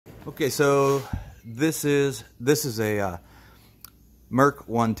Okay, so this is a Merc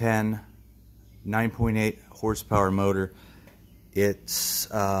 110 9.8 horsepower motor. It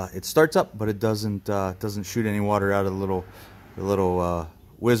starts up, but it doesn't shoot any water out of the little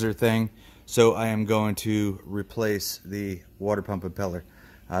whizzer thing. So I am going to replace the water pump impeller.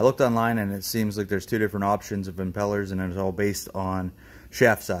 I looked online and it seems like there's two different options of impellers, and it's all based on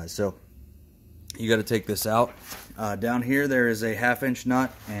shaft size. So you got to take this out. Down here there is a 1/2 inch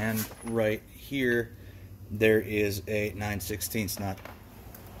nut, and right here there is a 9/16 nut.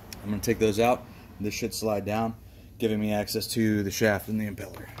 I'm going to take those out. This should slide down, giving me access to the shaft and the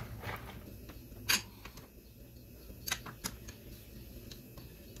impeller.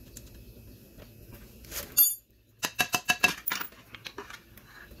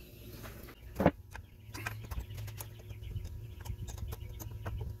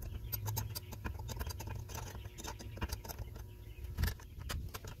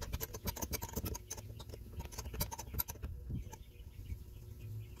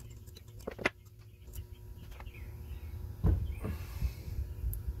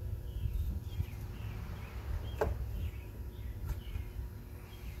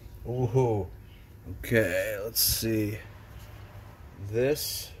 Oh, okay, let's see.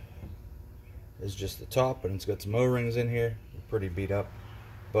 This is just the top, and it's got some O-rings in here, pretty beat up.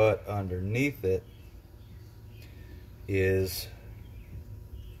 But underneath it is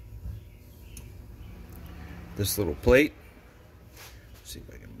this little plate. Let's see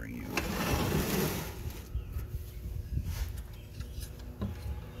if I can bring you.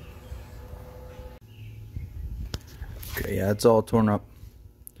 Okay, yeah, it's all torn up.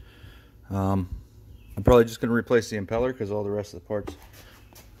 I'm probably just going to replace the impeller because all the rest of the parts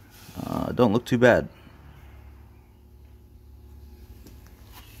don't look too bad.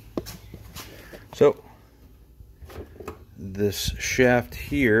 So this shaft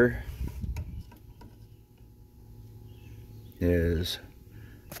here is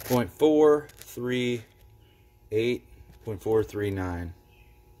 0.438, 0.439.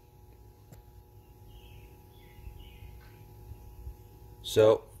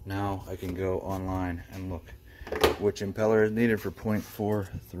 So now I can go online and look which impeller is needed for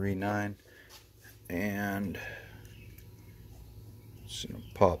 0.439, and just gonna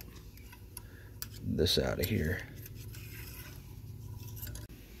pop this out of here.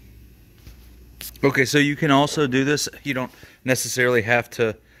 Okay, so you can also do this. You don't necessarily have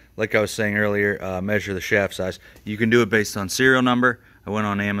to, like I was saying earlier, measure the shaft size. You can do it based on serial number. I went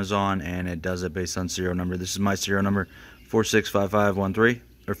on Amazon and it does it based on serial number. This is my serial number, 465513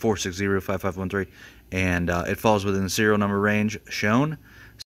 or 4605513, and it falls within the serial number range shown.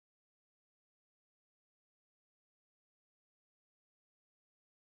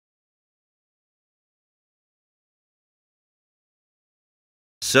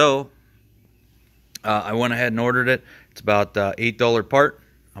 So I went ahead and ordered it. It's about $8 part.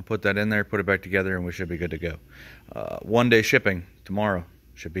 I'll put that in there, put it back together, and we should be good to go. 1-day shipping tomorrow.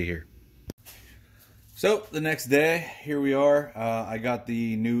 Should be here. So the next day, here we are. I got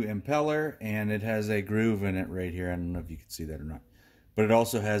the new impeller, and it has a groove in it right here. I don't know if you can see that or not, but it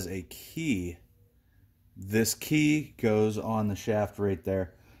also has a key. This key goes on the shaft right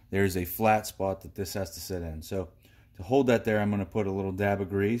there. There's a flat spot that this has to sit in. So to hold that there, I'm going to put a little dab of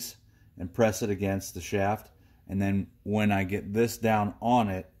grease and press it against the shaft, and then when I get this down on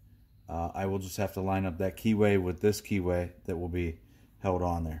it, I will just have to line up that keyway with this keyway that will be held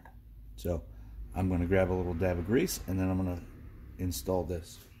on there. So I'm going to grab a little dab of grease, and then I'm going to install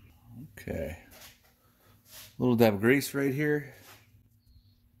this. Okay, a little dab of grease right here.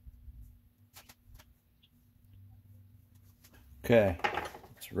 Okay,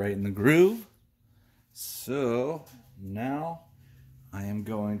 it's right in the groove. So now I am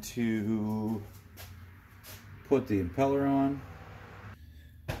going to put the impeller on.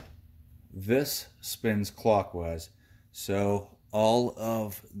 This spins clockwise, so all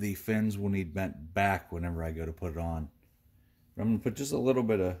of the fins will need bent back whenever I go to put it on. I'm going to put just a little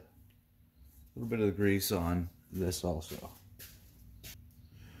bit of the grease on this also.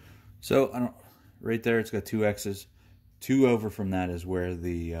 So right there, it's got 2 X's. 2 over from that is where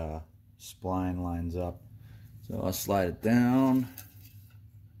the spline lines up. So I'll slide it down.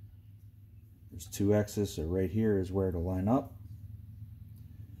 There's 2 X's, so right here is where it'll line up.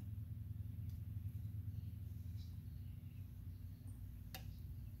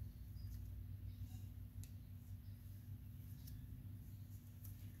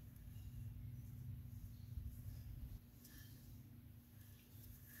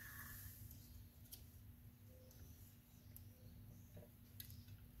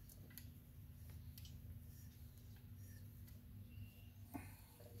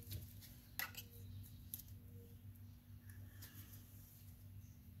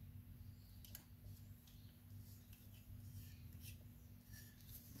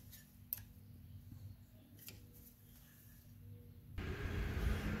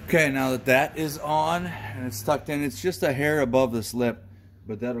 Okay, now that that is on and it's tucked in, it's just a hair above this lip,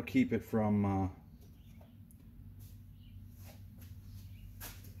 but that'll keep it from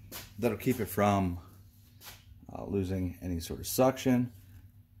losing any sort of suction.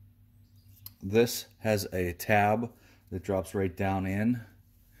 This has a tab that drops right down in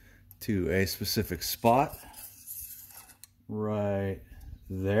to a specific spot right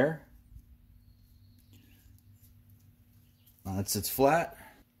there. It sits flat,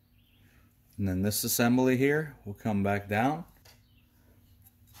 and then this assembly here will come back down.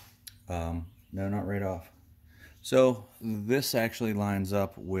 No, not right off. So this actually lines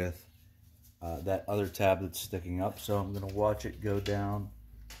up with that other tab that's sticking up. So I'm going to watch it go down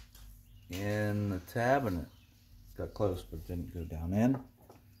in the tab, and it got close but it didn't go down in.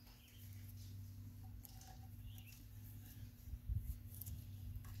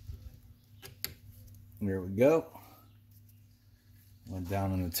 There we go. Went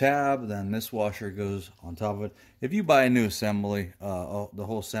down in the tab, then this washer goes on top of it. If you buy a new assembly, the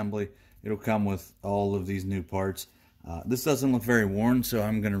whole assembly, it'll come with all of these new parts. This doesn't look very worn, so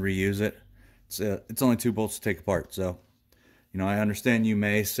I'm going to reuse it. It's only 2 bolts to take apart, so I understand you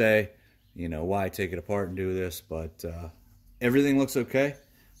may say, why take it apart and do this, but everything looks okay.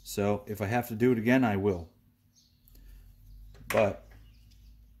 So if I have to do it again, I will. But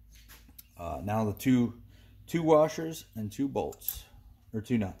now the two washers and 2 bolts, or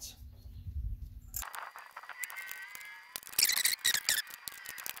 2 nuts.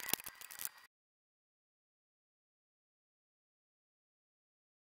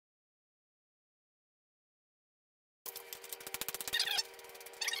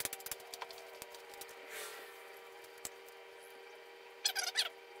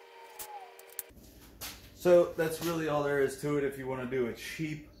 So that's really all there is to it. If you want to do a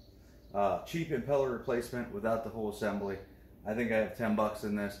cheap impeller replacement without the whole assembly, I think I have $10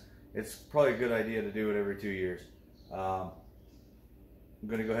 in this. It's probably a good idea to do it every 2 years. I'm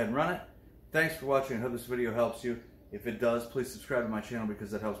going to go ahead and run it. Thanks for watching. I hope this video helps you. If it does, please subscribe to my channel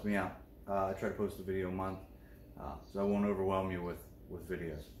because that helps me out. I try to post a video a month, so I won't overwhelm you with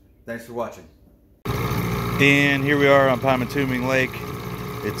videos. Thanks for watching. And here we are on Palmatuming Lake.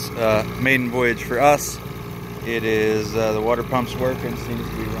 It's maiden voyage for us. It is the water pump's working, seems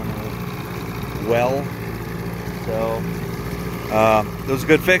to be running well. So that was a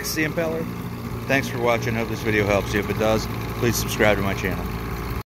good fix, the impeller. Thanks for watching. Hope this video helps you. If it does, please subscribe to my channel.